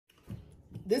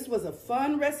This was a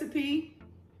fun recipe.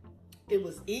 It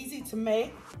was easy to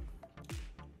make.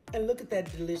 And look at that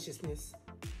deliciousness.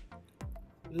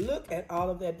 Look at all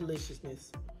of that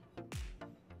deliciousness.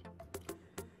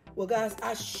 Well, guys,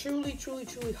 I truly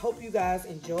hope you guys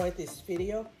enjoyed this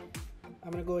video.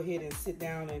 I'm gonna go ahead and sit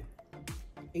down and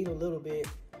eat a little bit.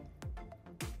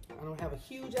 I don't have a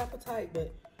huge appetite,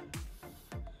 but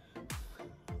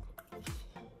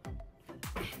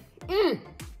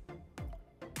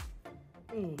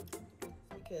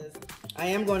because I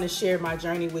am going to share my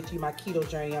journey with you, my keto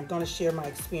journey. I'm going to share my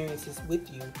experiences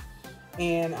with you.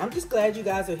 And I'm just glad you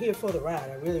guys are here for the ride.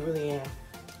 I really am.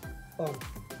 All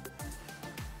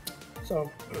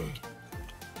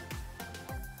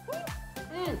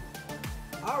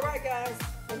right, guys.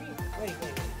 Let me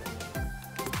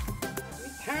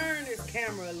turn this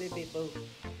camera a little bit, boo.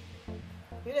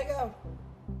 Here they go.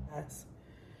 Guys,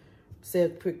 say a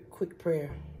quick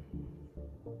prayer.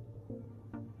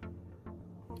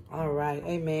 All right,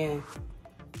 amen.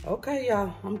 Okay,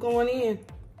 y'all, I'm going in.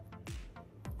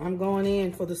 I'm going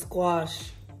in for the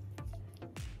squash.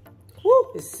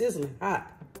 Woo, it's sizzling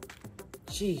hot.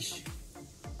 Sheesh.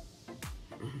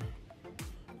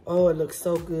 Oh, it looks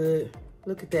so good.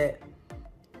 Look at that.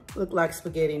 Look like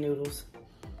spaghetti noodles.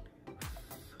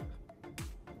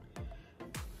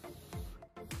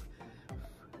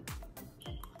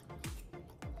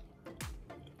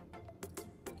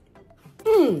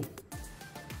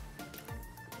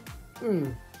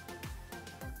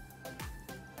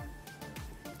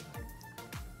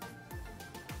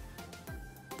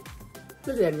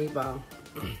 Look at that meatball.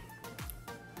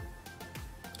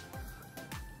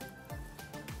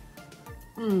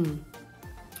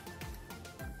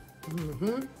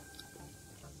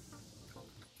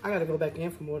 I gotta go back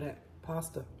in for more of that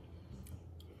pasta.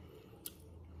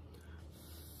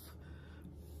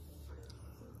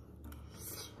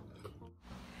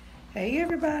 Hey,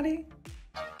 everybody.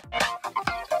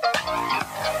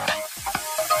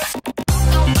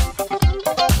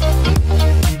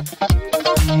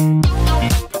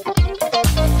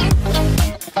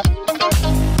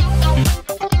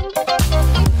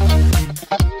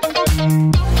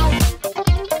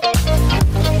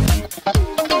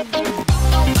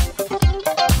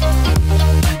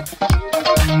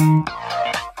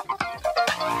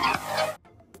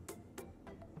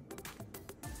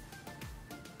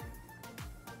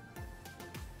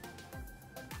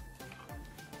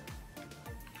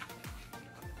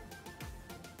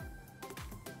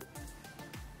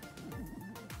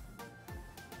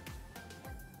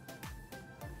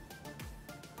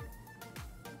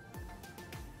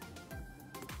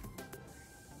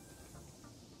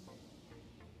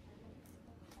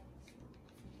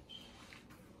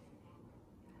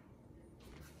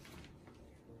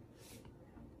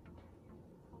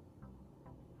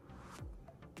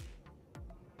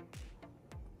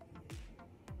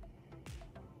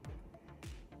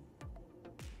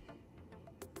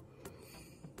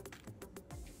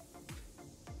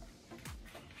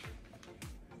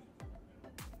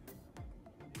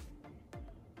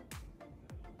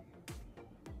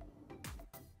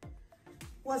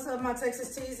 What's up, my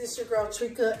Texan Tees? It's your girl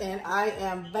Trika, and I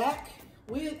am back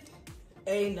with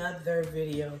another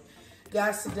video.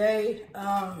 Guys, today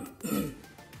I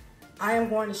am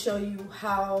going to show you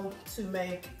how to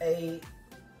make a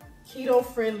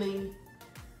keto-friendly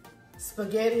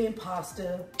spaghetti and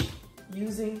pasta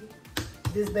using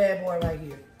this bad boy right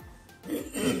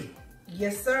here.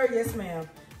 Yes, sir. Yes, ma'am.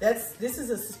 This is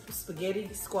a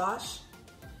spaghetti squash.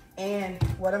 And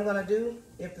what I'm gonna do,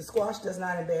 if the squash does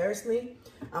not embarrass me,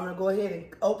 I'm gonna go ahead and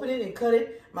open it and cut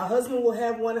it. My husband will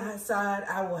have one side,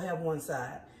 I will have one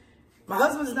side. My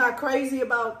husband's not crazy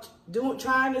about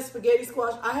trying this spaghetti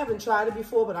squash. I haven't tried it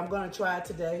before, but I'm gonna try it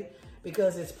today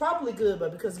because it's probably good,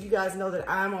 but because you guys know that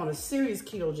I'm on a serious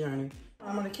keto journey,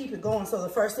 I'm gonna keep it going. So the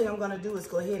first thing I'm gonna do is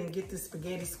go ahead and get this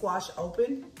spaghetti squash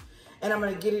open, and I'm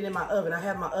gonna get it in my oven. I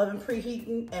have my oven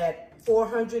preheating at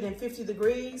 450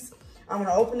 degrees. I'm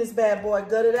gonna open this bad boy,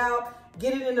 gut it out,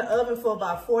 get it in the oven for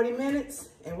about 40 minutes,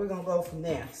 and we're gonna go from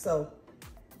there. So,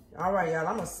 all right, y'all,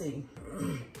 I'm gonna see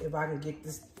if I can get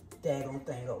this daggone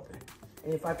thing open.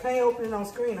 And if I can't open it on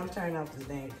screen, I'm turning off this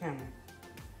dang camera.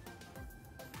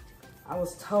 I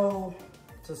was told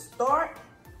to start.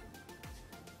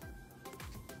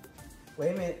 Wait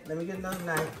a minute, let me get another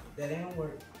knife. That ain't gonna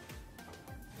work.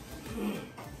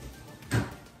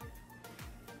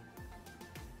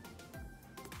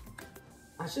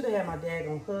 I should have had my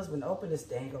daggone husband open this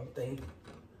daggone thing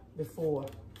before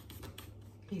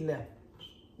he left.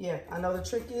 Yeah, I know the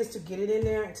trick is to get it in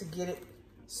there and to get it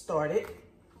started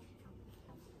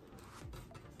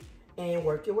and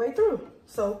work your way through.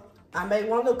 So I made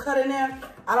one little cut in there.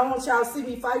 I don't want y'all to see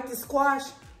me fight the squash,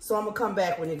 so I'm gonna come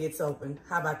back when it gets open.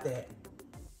 How about that?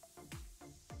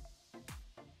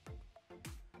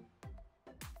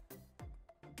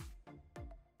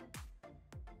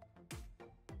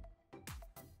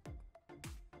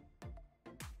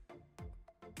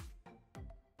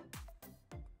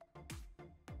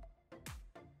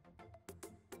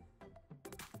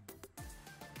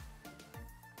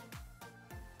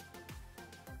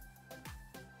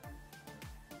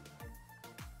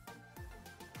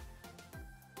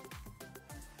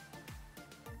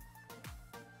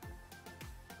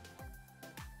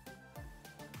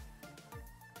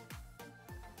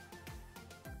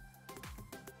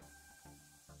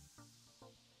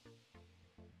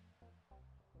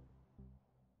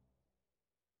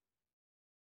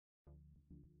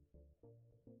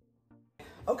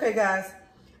 Okay, guys,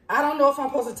 I don't know if I'm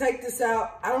supposed to take this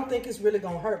out. I don't think it's really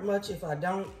gonna hurt much if I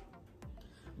don't,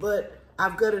 but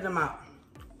I've gutted them out,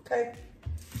 okay?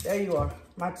 There you are,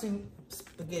 my 2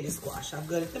 spaghetti squash. I've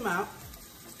gutted them out.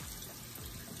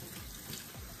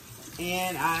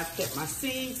 And I've kept my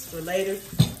seeds for later.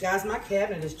 Guys, my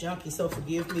cabinet is junky, so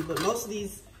forgive me, but most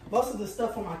of the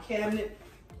stuff on my cabinet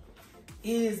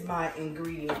is my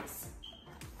ingredients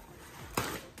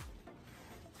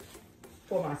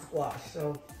for my squash.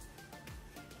 So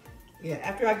yeah,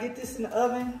 after I get this in the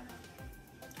oven,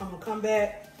 I'm gonna come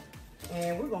back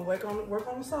and we're gonna work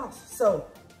on the sauce. So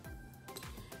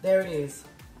there it is.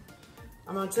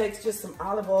 I'm gonna take just some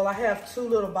olive oil. I have 2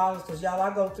 little bottles because y'all,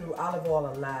 I go through olive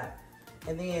oil a lot.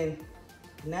 And then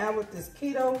now with this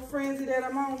keto frenzy that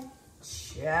I'm on,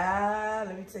 child,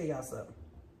 let me tell y'all something.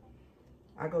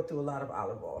 I go through a lot of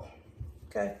olive oil,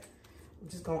 okay? I'm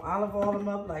just gonna olive oil them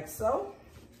up like so.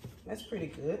 That's pretty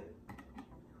good.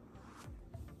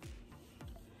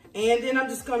 And then I'm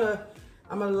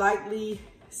gonna lightly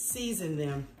season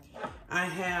them. I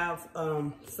have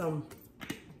some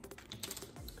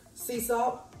sea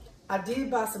salt. I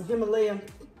did buy some Himalayan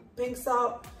pink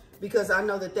salt because I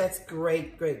know that that's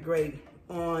great, great, great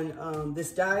on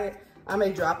this diet. I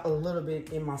may drop a little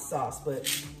bit in my sauce, but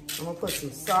I'm gonna put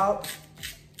some salt.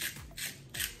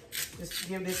 Just to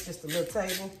give this just a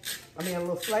little a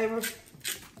little flavor.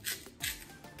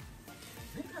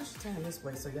 Maybe I should turn this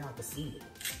way so y'all can see it.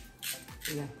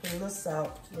 Yeah, put a little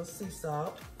salt, a little sea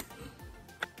salt.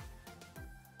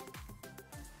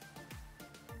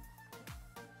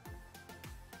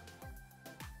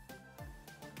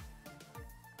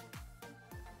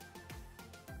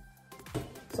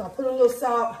 So I put a little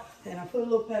salt and I put a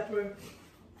little pepper.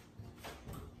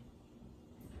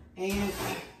 And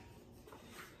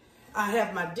I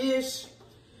have my dish.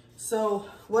 So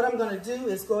what I'm gonna do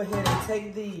is go ahead and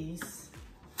take these.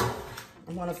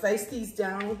 I'm gonna face these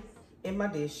down in my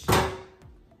dish.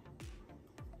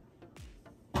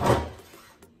 I'm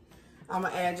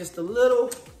gonna add just a little,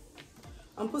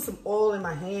 I'm gonna put some oil in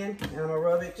my hand and I'm gonna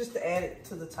rub it just to add it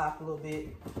to the top a little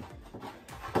bit.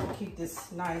 Keep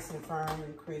this nice and firm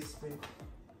and crisp and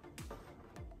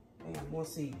more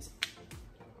seeds.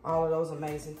 All of those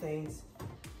amazing things.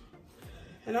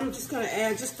 And I'm just gonna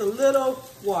add just a little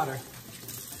water.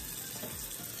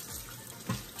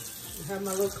 I have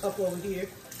my little cup over here.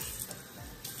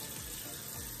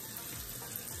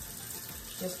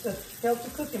 Just to help the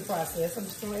cooking process, I'm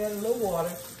just gonna add a little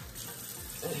water.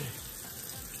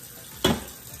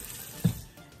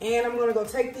 And I'm gonna go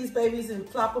take these babies and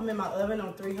plop them in my oven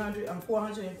on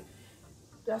 400,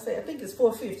 did I say, I think it's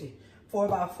 450, for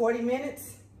about 40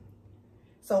 minutes.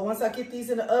 So once I get these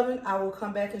in the oven, I will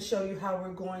come back and show you how we're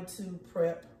going to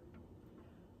prep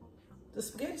the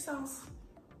spaghetti sauce.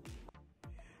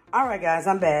 All right, guys,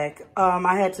 I'm back.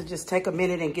 I had to just take a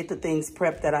minute and get the things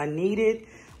prepped that I needed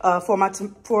for my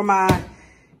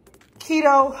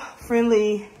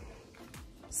keto-friendly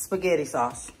spaghetti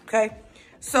sauce, okay?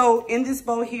 So in this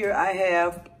bowl here, I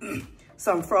have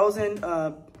some frozen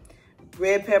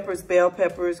red peppers, bell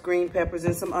peppers, green peppers,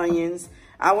 and some onions.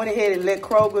 I went ahead and let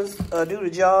Kroger's do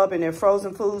the job in their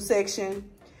frozen food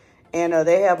section. And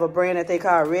they have a brand that they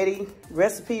call Ready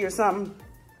Recipe or something.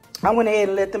 I went ahead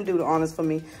and let them do the honors for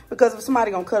me because if somebody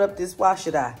gonna cut up this, why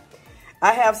should I?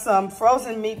 I have some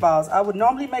frozen meatballs. I would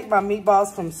normally make my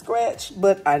meatballs from scratch,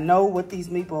 but I know what these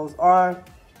meatballs are.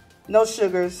 No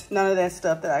sugars, none of that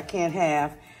stuff that I can't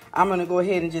have. I'm gonna go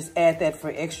ahead and just add that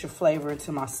for extra flavor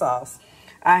into my sauce.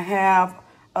 I have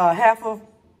half of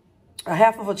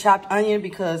a chopped onion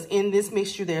because in this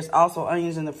mixture, there's also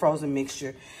onions in the frozen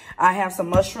mixture. I have some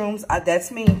mushrooms.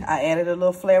 That's me. I added a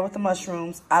little flair with the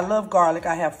mushrooms. I love garlic.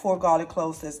 I have 4 garlic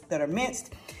cloves that are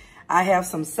minced. I have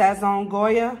some Sazon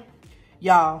Goya.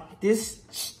 Y'all, this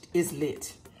is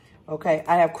lit. Okay,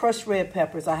 I have crushed red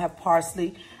peppers. I have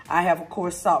parsley. I have, of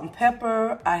course, salt and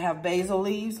pepper. I have basil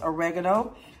leaves,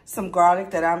 oregano, some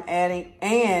garlic that I'm adding,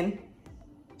 and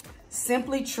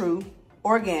Simply True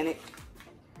organic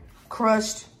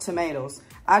crushed tomatoes.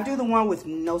 I do the one with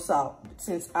no salt.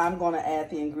 Since I'm going to add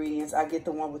the ingredients, I get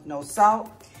the one with no salt.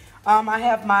 I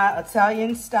have my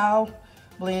Italian style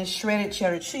blend shredded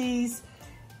cheddar cheese.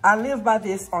 I live by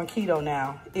this on keto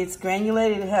now. It's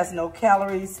granulated. It has no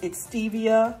calories. It's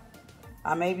stevia.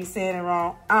 I may be saying it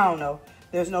wrong. I don't know.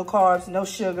 There's no carbs, no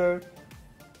sugar,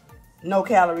 no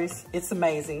calories. It's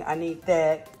amazing. I need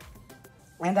that.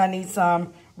 And I need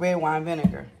some red wine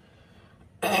vinegar.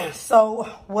 So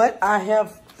what I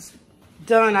have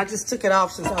done, I just took it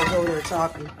off since I was over there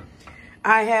talking.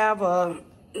 I have a,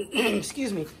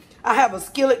 excuse me, I have a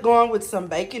skillet going with some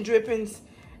bacon drippings.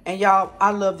 And y'all,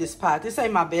 I love this pot. This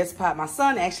ain't my best pot. My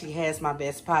son actually has my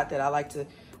best pot that I like to,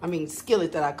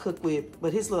 skillet that I cook with.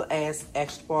 But his little ass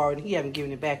actually borrowed and he haven't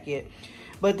given it back yet.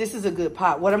 But this is a good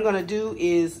pot. What I'm going to do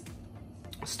is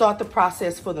start the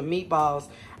process for the meatballs.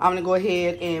 I'm going to go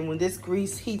ahead and when this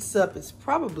grease heats up, it's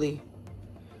probably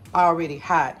already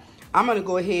hot. I'm going to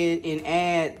go ahead and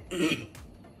add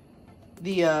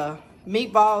the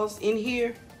meatballs in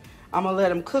here. I'm going to let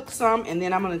them cook some and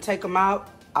then I'm going to take them out.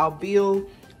 I'll build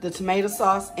the tomato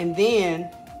sauce, and then,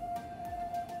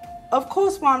 of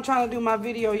course, while I'm trying to do my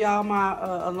video, y'all, my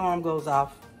alarm goes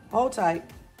off. Hold tight.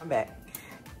 I'm back.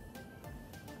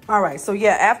 All right, so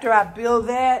yeah, after I build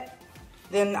that,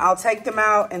 then I'll take them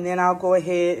out, and then I'll go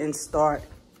ahead and start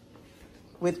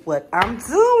with what I'm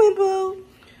doing, boo.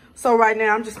 So right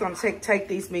now, I'm just gonna take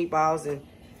these meatballs and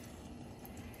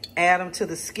add them to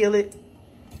the skillet.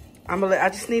 I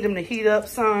just need them to heat up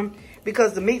some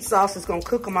because the meat sauce is gonna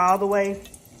cook them all the way.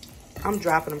 I'm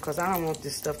dropping them because I don't want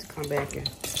this stuff to come back and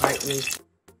bite me.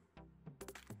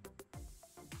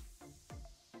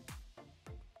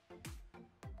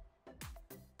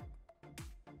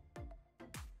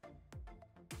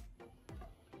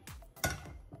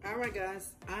 All right,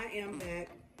 guys, I am back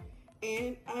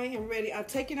and I am ready. I've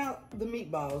taken out the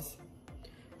meatballs.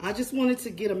 I just wanted to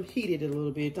get them heated a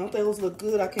little bit. Don't those look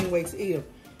good? I can't wait to eat them.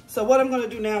 So what I'm gonna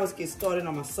do now is get started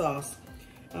on my sauce.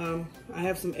 I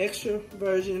have some extra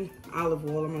virgin olive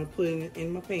oil. I'm gonna put it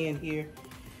in my pan here.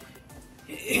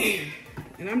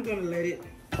 And I'm gonna let it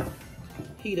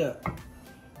heat up.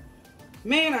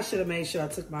 Man, I should have made sure I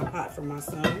took my pot from my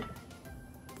son.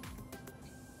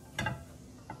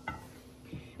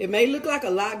 It may look like a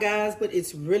lot, guys, but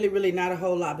it's really, really not a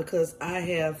whole lot because I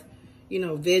have, you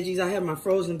know, veggies. I have my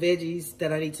frozen veggies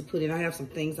that I need to put in. I have some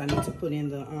things I need to put in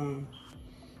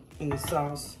the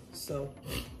sauce. So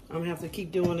I'm gonna have to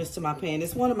keep doing this to my pan.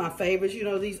 It's one of my favorites. You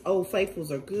know, these Old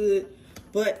Faithfuls are good,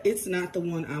 but it's not the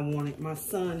one I wanted. My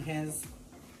son has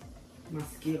my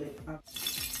skillet. All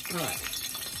right.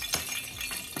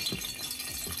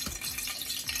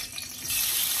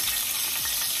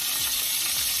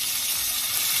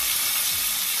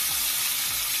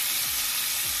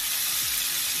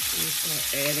 Start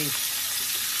adding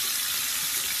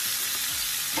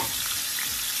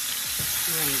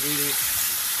my ingredients.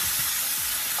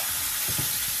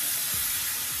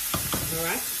 All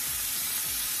right,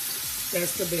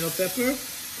 that's the bell pepper.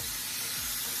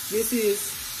 This is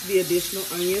the additional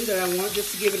onion that I want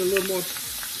just to give it a little more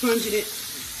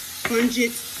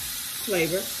pungent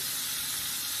flavor.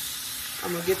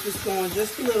 I'm gonna get this going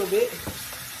just a little bit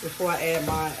before I add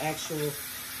my actual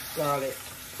garlic,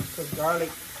 because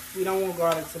garlic, we don't want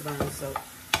garlic to burn, so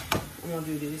I'm gonna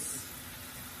do this.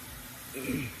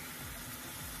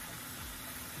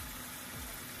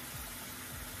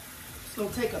 Just gonna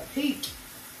take a peek.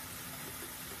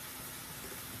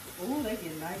 Oh, they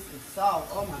get nice and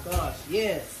soft. Oh my gosh,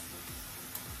 yes.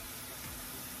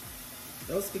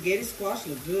 Those spaghetti squash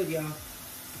look good, y'all.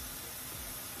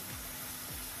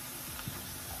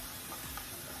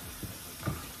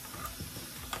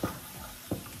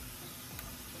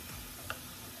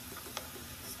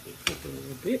 A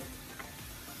little bit.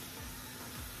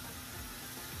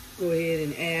 Go ahead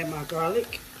and add my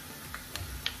garlic.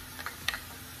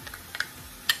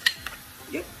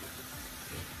 Yep.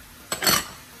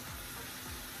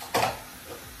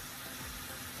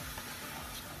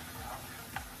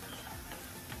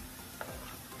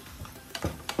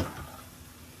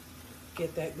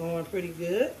 Get that going pretty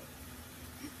good.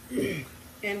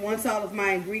 And once all of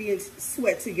my ingredients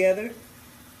sweat together,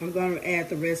 I'm going to add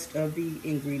the rest of the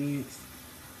ingredients.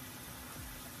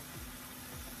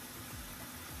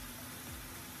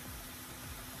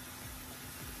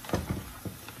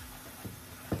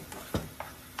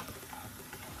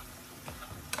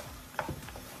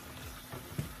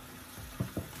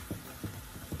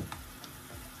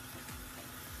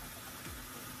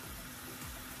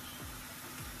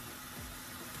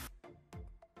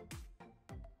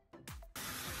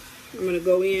 I'm gonna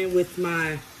go in with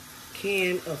my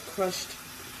can of crushed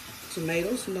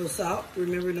tomatoes, no salt.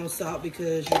 Remember, no salt,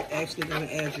 because you're actually gonna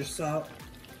add your salt.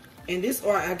 And this,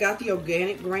 or I got the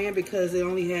organic brand because it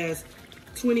only has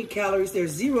 20 calories.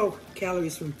 There's 0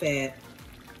 calories from fat,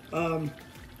 0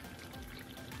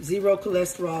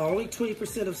 cholesterol, only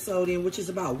 20% of sodium, which is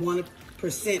about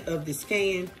 1% of this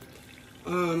can.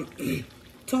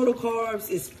 Total carbs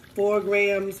is 4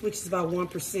 grams, which is about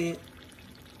 1%,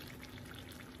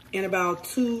 and about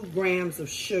 2 grams of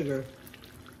sugar,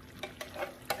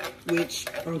 which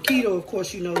on keto, of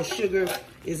course, you know, sugar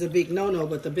is a big no-no,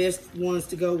 but the best ones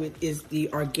to go with is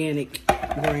the organic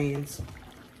brands.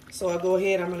 So I'll go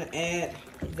ahead, I'm gonna add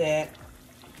that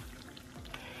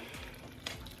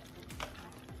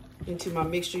into my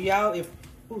mixture. Y'all,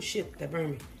 oh shit, that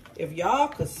burned me. If y'all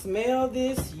could smell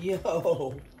this,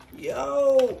 yo.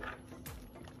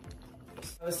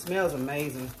 It smells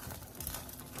amazing.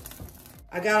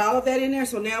 I got all of that in there,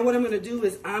 so now what I'm gonna do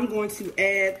is I'm going to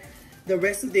add the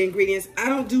rest of the ingredients. I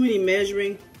don't do any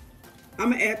measuring.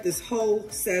 I'm gonna add this whole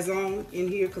Sazon in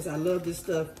here because I love this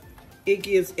stuff. It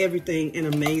gives everything an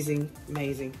amazing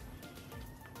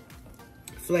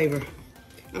flavor.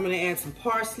 I'm gonna add some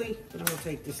parsley, but I'm gonna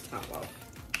take this top off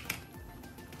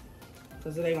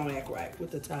because it ain't gonna act right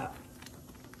with the top.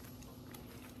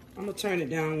 I'm gonna turn it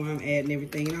down while I'm adding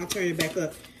everything, and I'll turn it back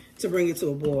up to bring it to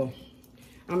a boil.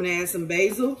 I'm gonna add some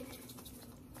basil.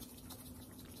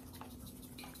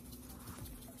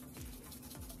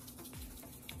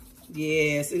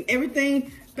 Yes, and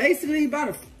everything basically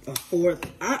about a fourth.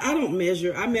 I don't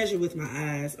measure. I measure with my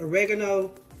eyes.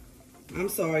 Oregano. I'm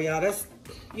sorry, y'all. That's,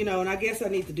 you know, and I guess I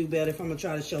need to do better if I'm gonna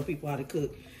try to show people how to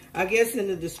cook. I guess in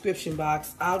the description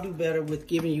box, I'll do better with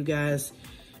giving you guys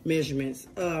measurements.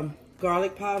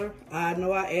 Garlic powder. I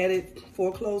know I added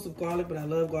 4 cloves of garlic, but I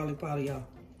love garlic powder, y'all.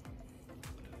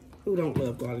 Who don't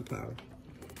love garlic powder?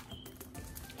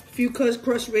 A few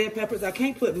crushed red peppers. I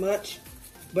can't put much,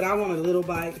 but I want a little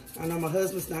bite. I know my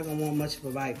husband's not gonna want much of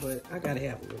a bite, but I gotta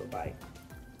have a little bite.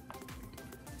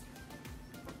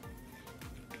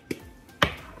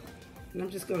 And I'm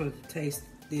just gonna taste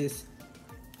this.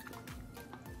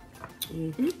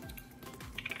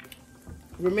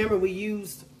 Remember, we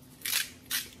used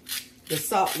the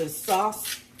saltless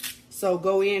sauce, so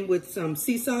go in with some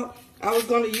sea salt. I was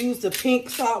gonna use the pink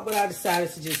salt, but I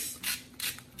decided to just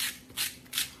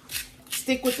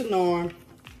stick with the norm.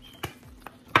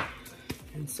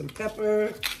 And some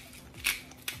pepper.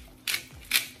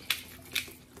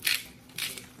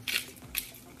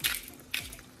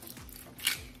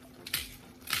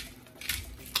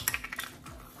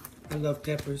 I love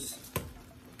peppers.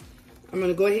 I'm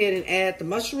gonna go ahead and add the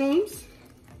mushrooms.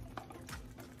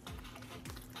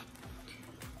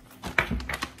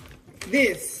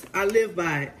 This, I live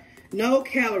by it. No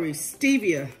calories,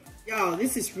 stevia. Y'all,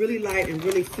 this is really light and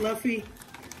really fluffy.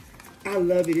 I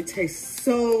love it. It tastes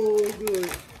so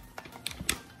good.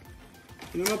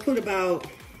 And I'm gonna put about,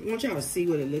 I want y'all to see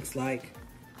what it looks like.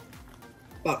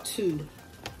 About 2.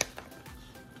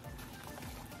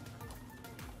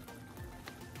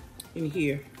 In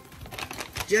here.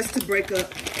 Just to break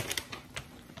up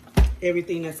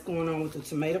everything that's going on with the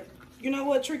tomato. You know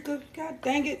what, Trika? God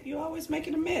dang it, you're always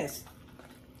making a mess.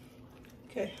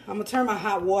 Okay, I'm gonna turn my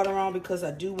hot water on because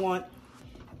I do want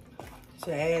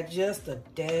to add just a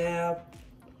dab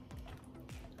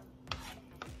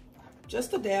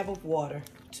of water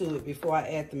to it before I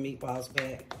add the meatballs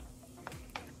back.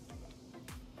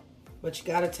 But you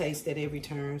gotta taste it every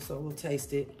turn, so we'll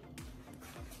taste it.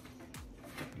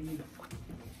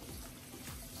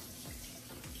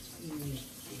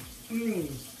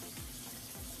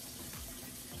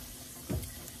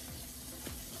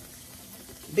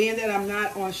 Being that I'm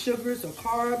not on sugars or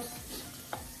carbs,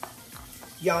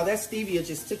 y'all, that stevia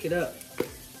just took it up.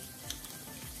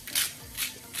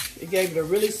 It gave it a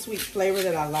really sweet flavor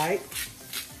that I like.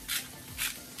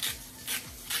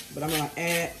 But I'm gonna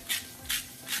add,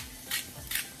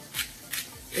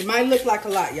 it might look like a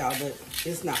lot, y'all, but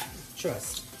it's not,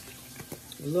 trust.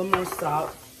 A little more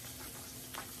salt.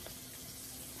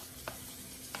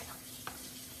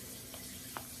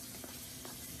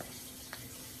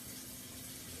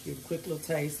 Give a quick little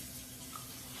taste.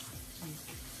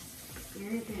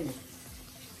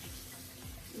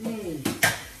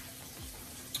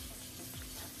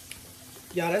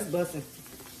 Y'all, that's busting.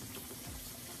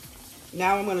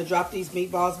 Now I'm gonna drop these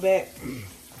meatballs back.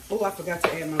 Oh, I forgot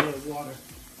to add my little water.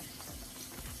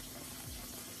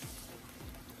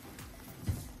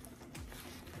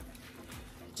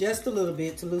 Just a little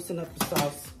bit to loosen up the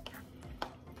sauce.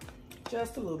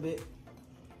 Just a little bit.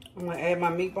 I'm gonna add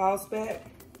my meatballs back.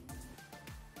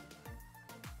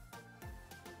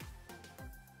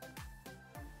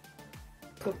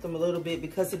 cook them a little bit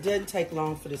because it doesn't take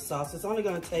long for this sauce. It's only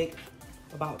gonna take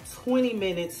about 20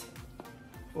 minutes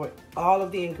for all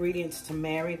of the ingredients to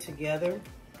marry together.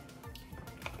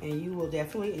 And you will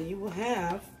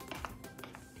have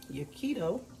your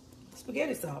keto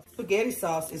spaghetti sauce. Spaghetti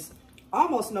sauce is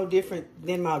almost no different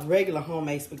than my regular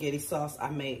homemade spaghetti sauce I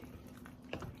make.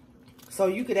 So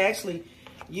you could actually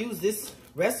use this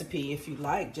recipe if you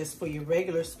like, just for your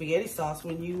regular spaghetti sauce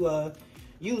when you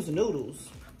use noodles.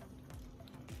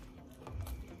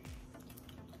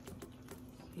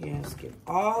 Yes, get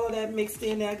all of that mixed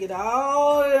in there. Get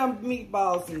all of them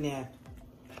meatballs in there.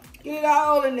 Get it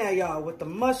all in there, y'all, with the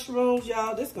mushrooms,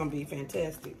 y'all. This is gonna be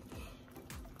fantastic.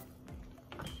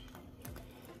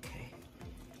 Okay,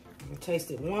 I'm gonna taste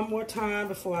it one more time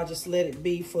before I just let it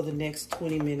be for the next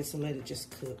 20 minutes and let it just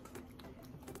cook.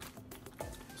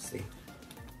 Let's see.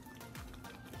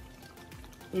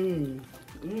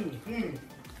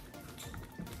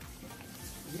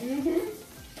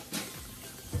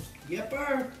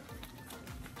 Yepper.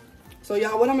 So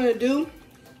y'all, what I'm gonna do,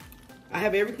 I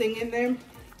have everything in there.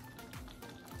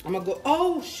 I'm gonna go,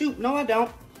 oh shoot, no I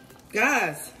don't.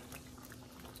 Guys,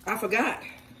 I forgot.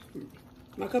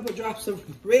 My couple drops of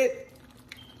red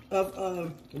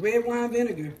wine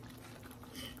vinegar.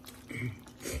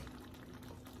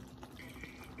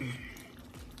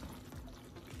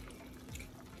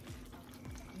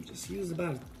 Just use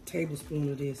about a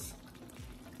tablespoon of this.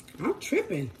 I'm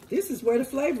tripping. This is where the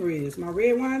flavor is, my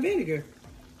red wine vinegar.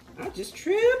 I just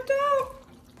tripped out.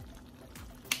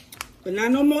 But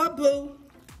not no more, boo.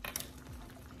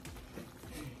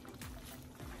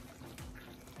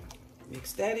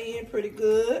 Mix that in pretty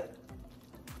good.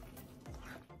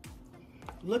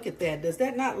 Look at that. Does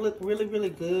that not look really,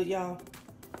 really good, y'all?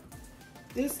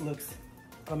 This looks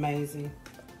amazing.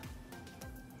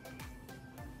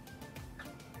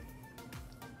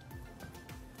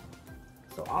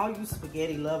 So all you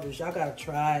spaghetti lovers, y'all gotta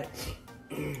try it.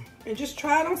 And just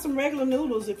try it on some regular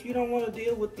noodles if you don't want to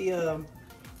deal with the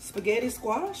spaghetti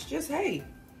squash. Just, hey,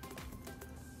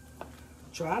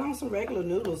 try it on some regular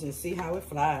noodles and see how it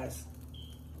flies.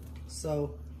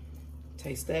 So,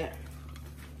 taste that.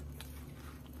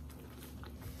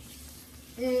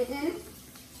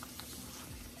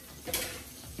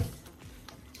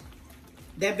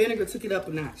 That vinegar took it up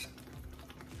a notch.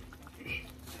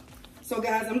 So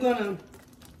guys, I'm gonna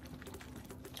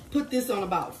put this on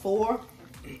about 4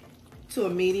 to a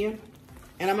medium,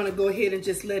 and I'm gonna go ahead and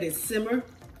just let it simmer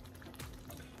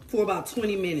for about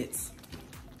 20 minutes.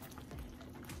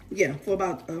 Yeah,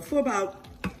 about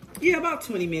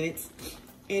 20 minutes.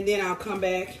 And then I'll come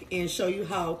back and show you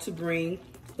how to bring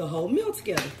the whole meal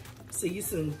together. See you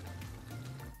soon.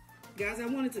 Guys, I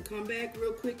wanted to come back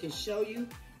real quick and show you.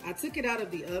 I took it out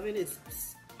of the oven. It's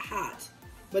hot,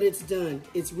 but it's done.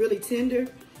 It's really tender.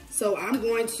 So I'm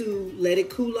going to let it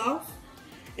cool off,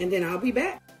 and then I'll be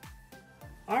back.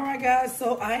 All right, guys,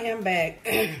 so I am back.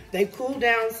 They've cooled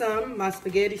down some, my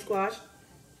spaghetti squash.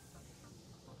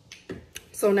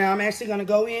 So now I'm actually gonna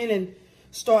go in and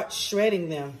start shredding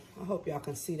them. I hope y'all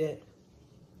can see that.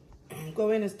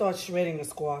 Go in and start shredding the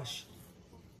squash.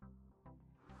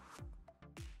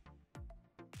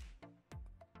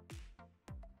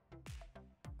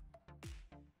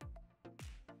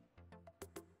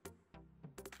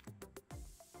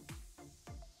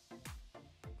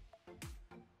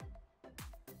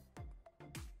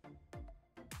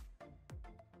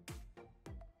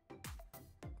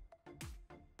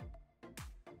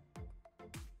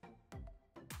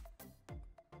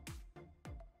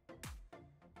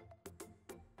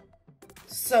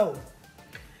 So,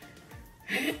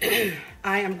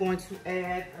 I am going to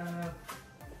add a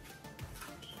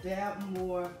dab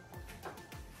more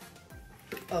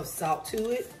of salt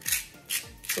to it,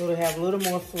 so it'll have a little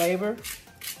more flavor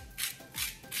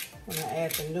when I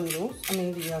add the noodles,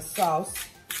 the sauce.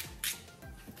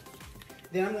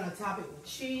 Then I'm gonna top it with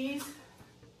cheese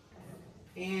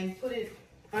and put it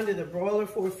under the broiler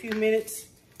for a few minutes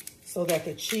so that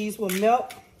the cheese will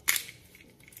melt.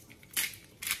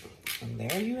 And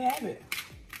there you have it.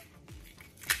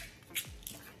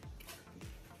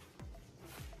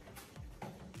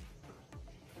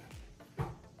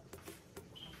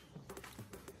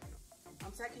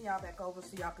 I'm taking y'all back over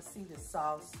so y'all can see the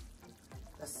sauce.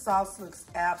 The sauce looks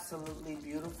absolutely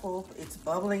beautiful. It's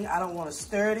bubbling. I don't want to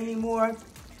stir it anymore.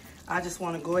 I just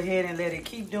want to go ahead and let it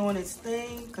keep doing its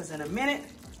thing, because in a minute,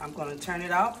 I'm going to turn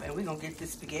it off and we're going to get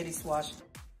this spaghetti squash.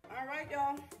 All right,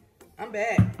 y'all. I'm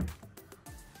back.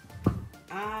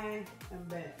 I am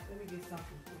back. Let me get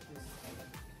something to put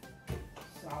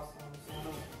this sauce on so I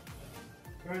don't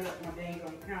burn up my dang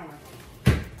on counter.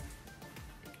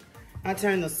 I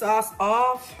turned the sauce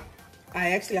off. I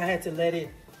had to let it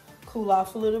cool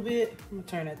off a little bit. I'm gonna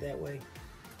turn it that way.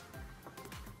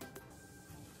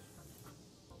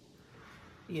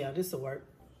 Yeah, this will work.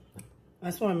 I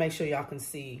just want to make sure y'all can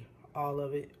see all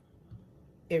of it,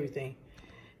 everything.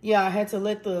 Yeah, I had to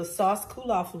let the sauce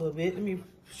cool off a little bit. Let me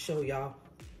show y'all.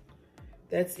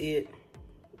 That's it,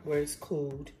 where it's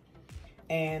cooled.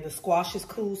 And the squash is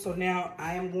cool, so now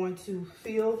I am going to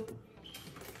fill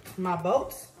my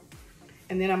boats.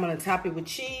 And then I'm gonna top it with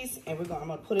cheese, and I'm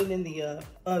gonna put it in the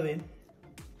oven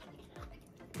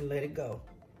and let it go.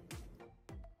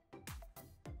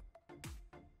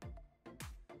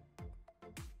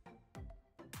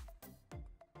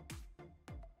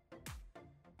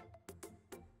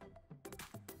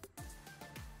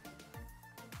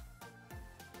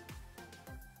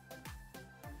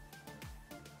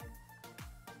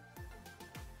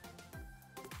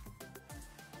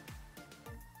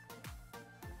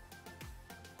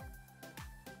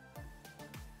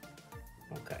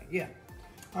 Okay, yeah.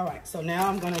 All right, so now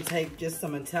I'm gonna take just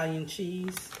some Italian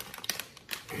cheese.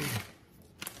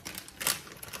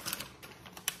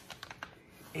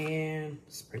 And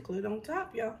sprinkle it on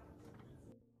top, y'all.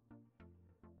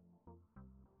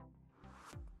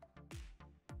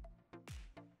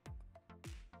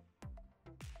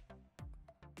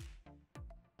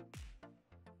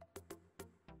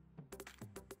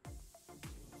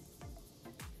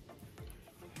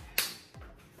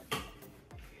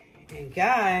 And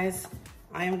guys,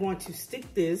 I am going to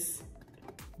stick this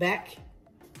back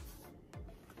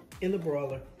in the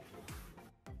broiler.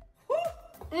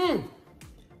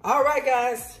 All right,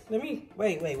 guys, let me,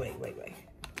 wait. Let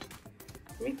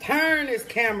me turn this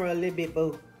camera a little bit,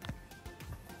 boo.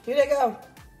 Here they go.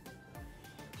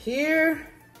 Here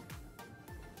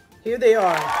they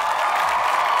are.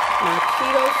 My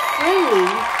keto-friendly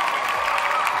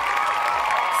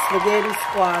spaghetti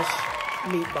squash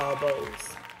meatball bowls.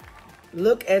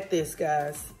 Look at this,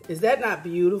 guys. Is that not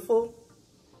beautiful?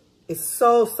 It's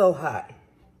so, so hot.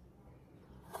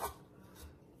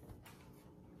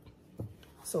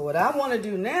 So what I want to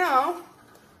do now,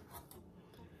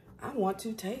 I want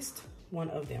to taste one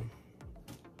of them.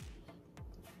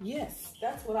 Yes,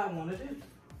 that's what I want to do.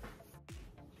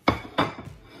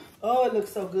 Oh, it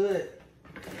looks so good.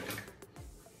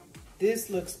 This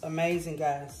looks amazing,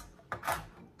 guys.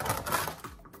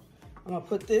 I'm gonna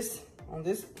put this on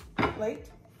this plate.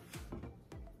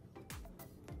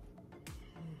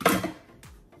 Grab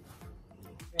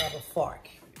a fork.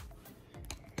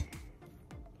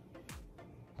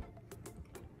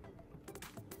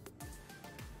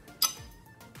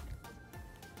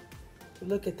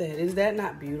 Look at that. Is that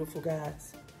not beautiful,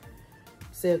 guys?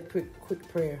 Say a quick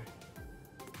prayer.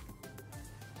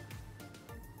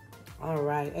 All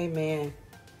right, amen.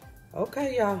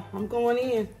 Okay, y'all, I'm going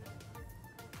in.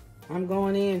 I'm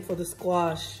going in for the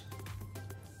squash.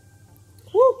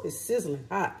 Woo, it's sizzling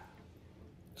hot.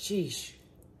 Sheesh.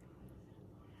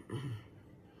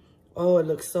 Oh, it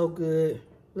looks so good.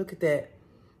 Look at that.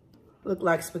 Look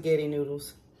like spaghetti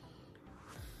noodles.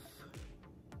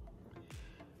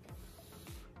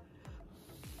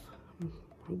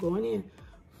 I'm going in.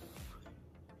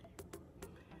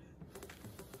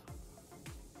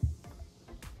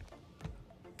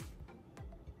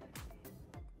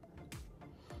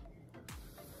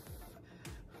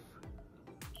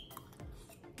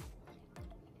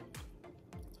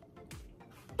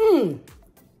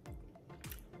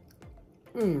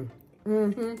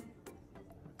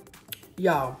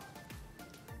 Y'all.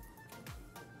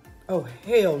 Oh,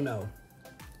 hell no.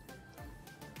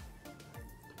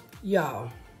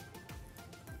 Y'all.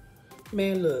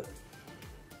 Man, look.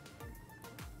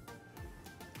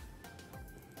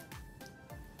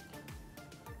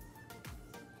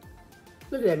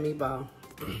 Look at that meatball.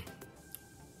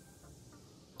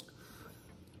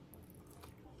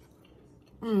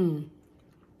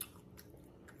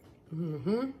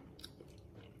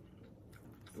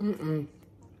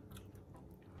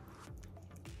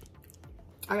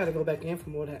 I gotta go back in for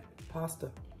more of that pasta.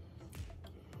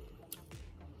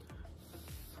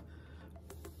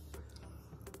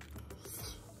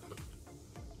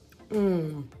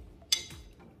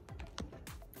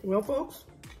 Well, folks,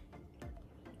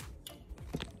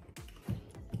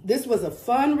 this was a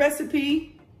fun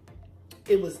recipe.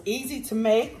 It was easy to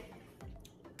make.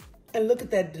 And look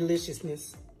at that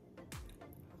deliciousness.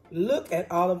 Look at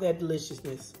all of that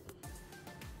deliciousness.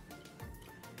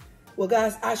 Well,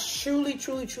 guys, I truly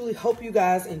hope you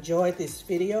guys enjoyed this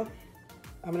video.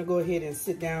 I'm gonna go ahead and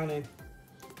sit down and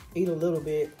eat a little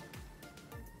bit.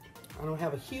 I don't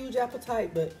have a huge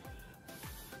appetite, but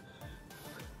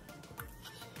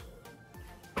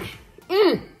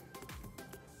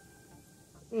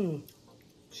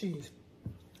cheese.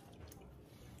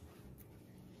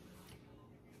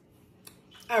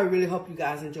 I really hope you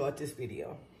guys enjoyed this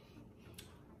video.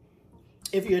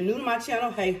 If you're new to my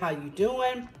channel, hey, how you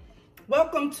doing?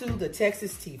 Welcome to the Texan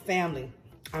Tees family.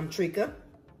 I'm Trika.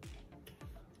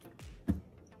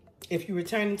 If you're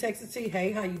returning Texan Tees,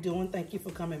 hey, how you doing? Thank you for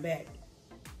coming back.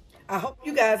 I hope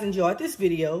you guys enjoyed this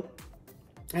video,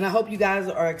 and I hope you guys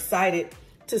are excited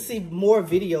to see more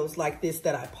videos like this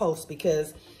that I post,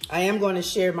 because I am going to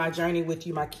share my journey with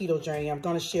you, my keto journey. I'm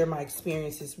going to share my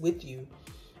experiences with you.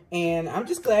 And I'm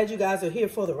just glad you guys are here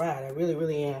for the ride. I really,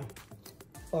 really am.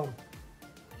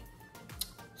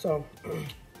 So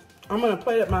I'm going to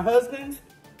plate up my husband's.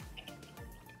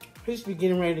 He should be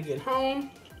getting ready to get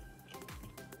home.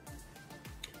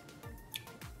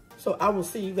 So I will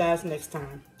see you guys next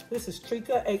time. This is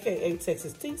Trika, aka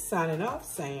Texan Tees, signing off,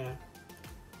 saying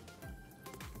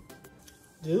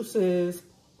deuces.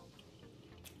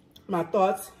 My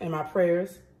thoughts and my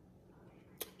prayers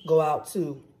go out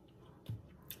to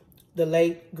the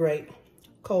late, great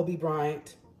Kobe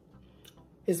Bryant,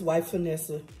 his wife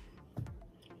Vanessa,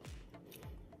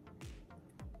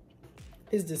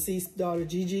 his deceased daughter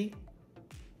Gigi,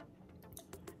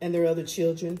 and their other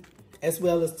children, as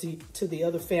well as to the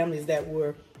other families that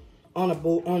were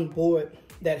on board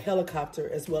that helicopter,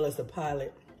 as well as the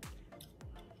pilot.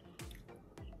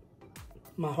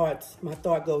 My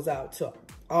thought goes out to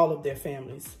all of their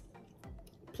families.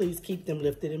 Please keep them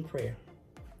lifted in prayer.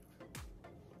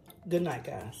 Good night,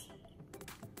 guys.